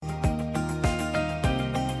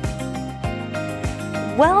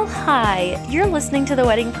Well, hi, you're listening to The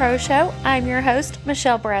Wedding Pro Show. I'm your host,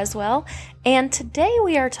 Michelle Braswell, and today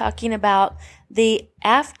we are talking about the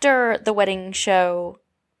after the wedding show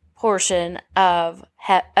portion of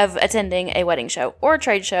attending a wedding show or a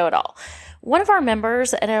trade show at all. One of our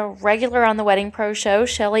members and a regular on The Wedding Pro Show,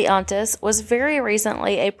 Shelly Ontis, was very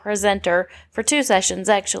recently a presenter for 2 sessions,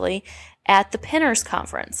 actually, at the Pinners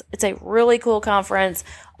Conference. It's a really cool conference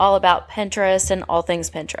all about Pinterest and all things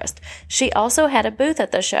Pinterest. She also had a booth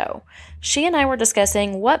at the show. She and I were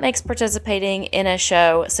discussing what makes participating in a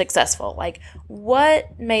show successful, like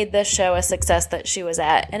what made this show a success that she was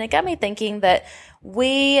at. And it got me thinking that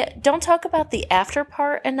we don't talk about the after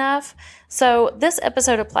part enough. So this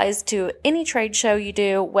episode applies to any trade show you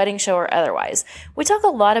do, wedding show or otherwise. We talk a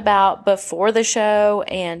lot about before the show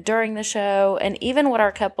and during the show and even what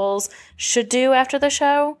our couples should do after the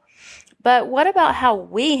show. But what about how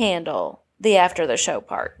we handle the after the show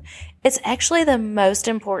part? It's actually the most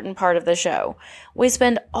important part of the show. We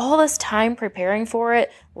spend all this time preparing for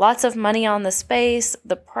it, lots of money on the space,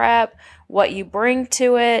 the prep, what you bring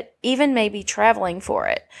to it, even maybe traveling for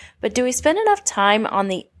it. But do we spend enough time on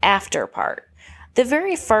the after part? The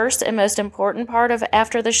very first and most important part of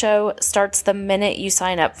after the show starts the minute you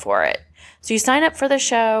sign up for it. So you sign up for the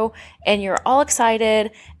show and you're all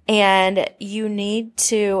excited and you need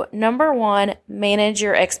to, number one, manage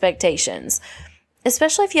your expectations.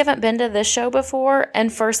 Especially if you haven't been to this show before,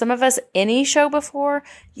 and for some of us, any show before,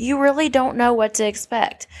 you really don't know what to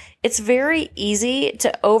expect. It's very easy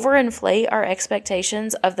to overinflate our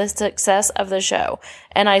expectations of the success of the show.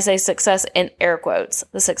 And I say success in air quotes,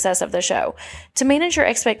 the success of the show. To manage your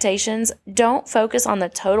expectations, don't focus on the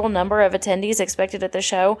total number of attendees expected at the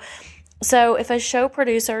show. So if a show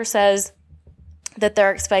producer says that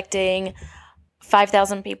they're expecting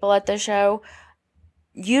 5,000 people at the show,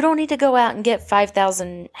 you don't need to go out and get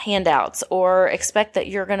 5,000 handouts or expect that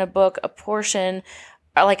you're going to book a portion,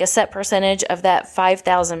 like a set percentage of that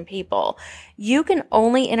 5,000 people. You can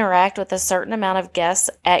only interact with a certain amount of guests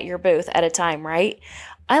at your booth at a time, right?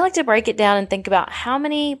 I like to break it down and think about how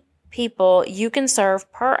many people you can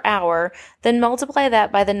serve per hour, then multiply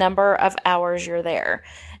that by the number of hours you're there.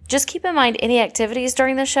 Just keep in mind any activities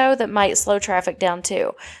during the show that might slow traffic down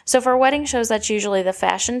too. So for wedding shows, that's usually the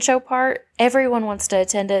fashion show part. Everyone wants to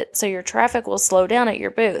attend it, so your traffic will slow down at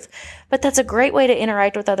your booth. But that's a great way to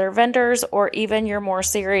interact with other vendors or even your more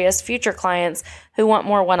serious future clients who want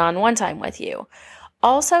more one-on-one time with you.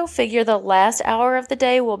 Also, figure the last hour of the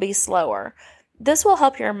day will be slower. This will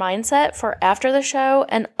help your mindset for after the show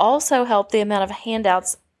and also help the amount of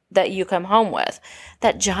handouts that you come home with.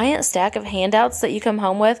 That giant stack of handouts that you come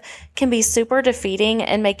home with can be super defeating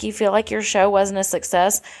and make you feel like your show wasn't a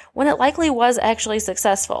success when it likely was actually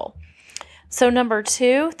successful. So number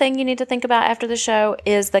 2 thing you need to think about after the show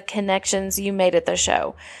is the connections you made at the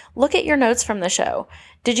show. Look at your notes from the show.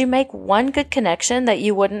 Did you make one good connection that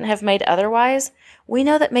you wouldn't have made otherwise? We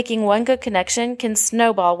know that making one good connection can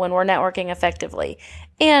snowball when we're networking effectively.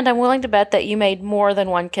 And I'm willing to bet that you made more than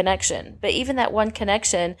one connection. But even that one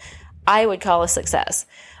connection, I would call a success.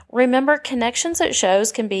 Remember, connections at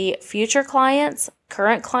shows can be future clients,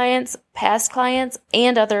 current clients, past clients,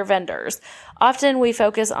 and other vendors. Often we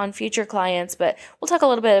focus on future clients, but we'll talk a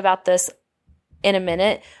little bit about this in a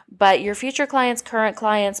minute. But your future clients, current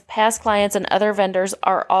clients, past clients, and other vendors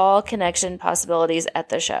are all connection possibilities at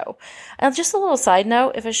the show. And just a little side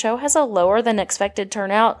note, if a show has a lower than expected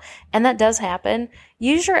turnout, and that does happen,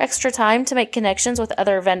 use your extra time to make connections with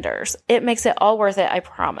other vendors. It makes it all worth it, I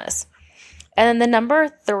promise. And then the number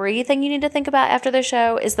 3 thing you need to think about after the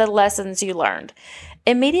show is the lessons you learned.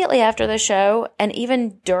 Immediately after the show, and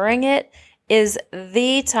even during it, is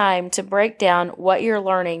the time to break down what you're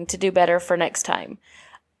learning to do better for next time.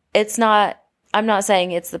 I'm not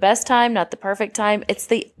saying it's the best time, not the perfect time. It's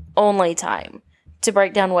the only time to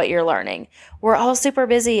break down what you're learning. We're all super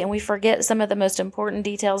busy and we forget some of the most important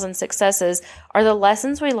details and successes are the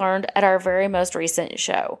lessons we learned at our very most recent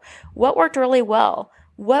show. What worked really well?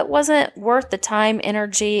 What wasn't worth the time,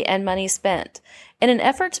 energy, and money spent? In an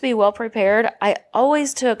effort to be well prepared, I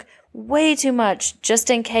always took way too much just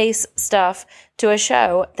in case stuff to a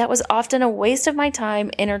show that was often a waste of my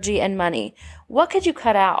time, energy, and money. What could you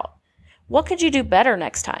cut out? What could you do better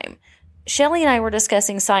next time? Shelly and I were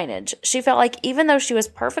discussing signage. She felt like even though she was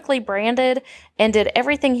perfectly branded and did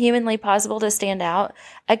everything humanly possible to stand out,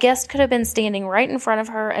 a guest could have been standing right in front of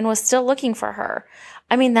her and was still looking for her.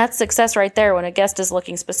 I mean, that's success right there when a guest is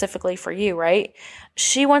looking specifically for you, right?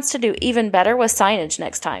 She wants to do even better with signage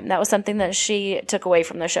next time. That was something that she took away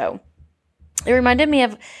from the show. It reminded me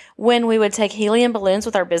of when we would take helium balloons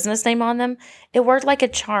with our business name on them. It worked like a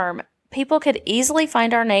charm. People could easily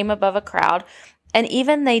find our name above a crowd, And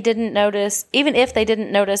even if they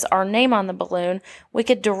didn't notice our name on the balloon, we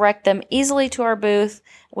could direct them easily to our booth.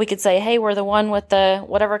 We could say, hey, we're the one with the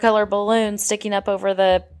whatever color balloon sticking up over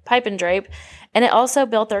the pipe and drape. And it also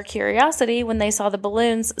built their curiosity when they saw the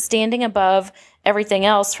balloons standing above everything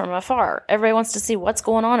else from afar. Everybody wants to see what's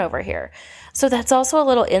going on over here. So that's also a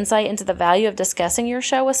little insight into the value of discussing your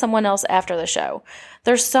show with someone else after the show.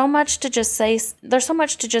 There's so much to just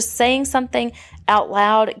saying something out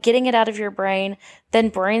loud, getting it out of your brain, then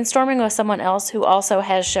brainstorming with someone else who also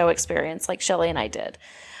has show experience like Shelly and I did.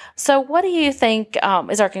 So what do you think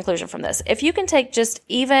is our conclusion from this? If you can take just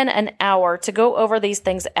even an hour to go over these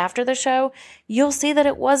things after the show, you'll see that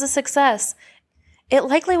it was a success. It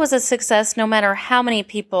likely was a success no matter how many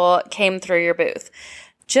people came through your booth.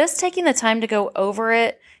 Just taking the time to go over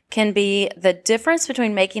it can be the difference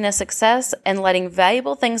between making a success and letting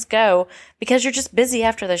valuable things go because you're just busy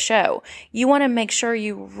after the show. You want to make sure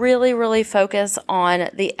you really, really focus on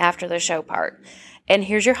the after the show part. And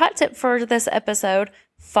here's your hot tip for this episode: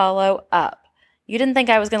 follow up. You didn't think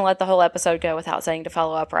I was going to let the whole episode go without saying to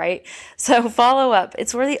follow up, right? So follow up.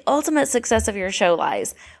 It's where the ultimate success of your show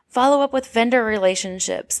lies. Follow up with vendor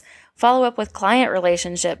relationships. Follow up with client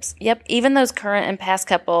relationships. Yep, even those current and past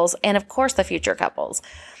couples, and of course the future couples.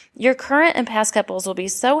 Your current and past couples will be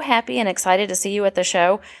so happy and excited to see you at the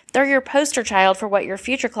show. They're your poster child for what your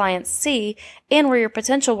future clients see and where your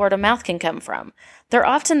potential word of mouth can come from. They're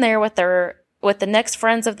often there with the next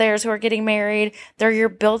friends of theirs who are getting married. They're your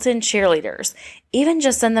built-in cheerleaders. Even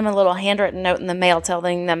just send them a little handwritten note in the mail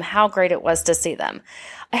telling them how great it was to see them.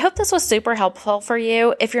 I hope this was super helpful for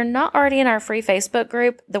you. If you're not already in our free Facebook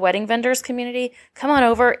group, the Wedding Vendors Community, come on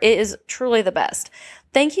over. It is truly the best.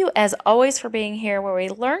 Thank you as always for being here where we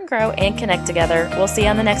learn, grow, and connect together. We'll see you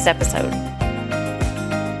on the next episode.